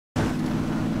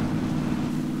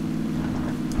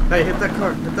Hey, hit that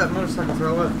car. Hit that motorcycle.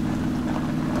 Throw it.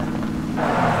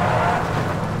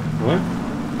 What?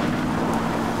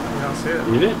 You don't see it?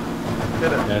 Hit it?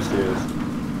 Hit it. Yes, it is.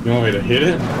 You want me to hit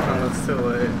it? Oh, it's too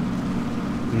late.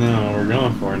 No, we're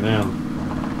going for it now.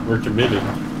 We're committed.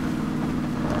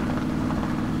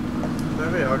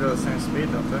 They all go the same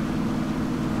speed, don't they?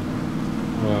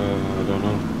 I don't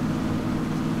know.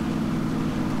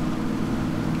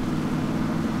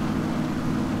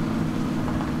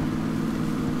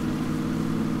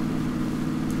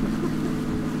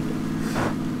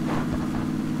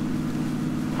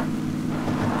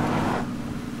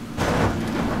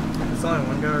 It's only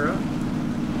one guy, right?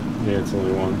 Yeah, it's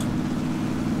only one.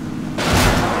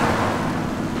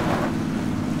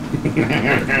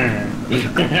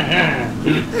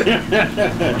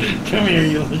 Come here,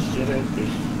 you little shithead.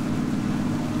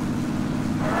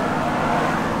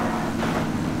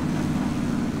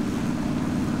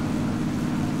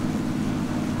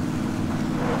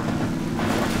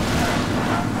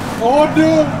 Oh,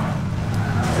 dude!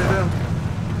 Get in.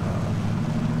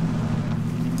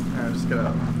 Alright, just get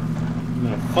out.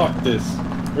 No, fuck this.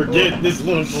 We're getting this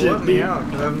little shit. Let me out,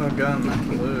 because I have no gun I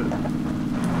can loot.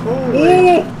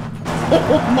 Oh!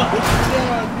 Oh my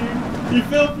god, dude! He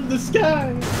fell from the sky!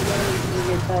 In the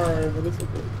car, but it's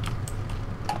okay.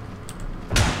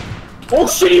 Oh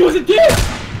shit, he wasn't dead!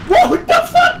 Whoa, what the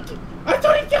fuck? I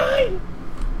thought he died!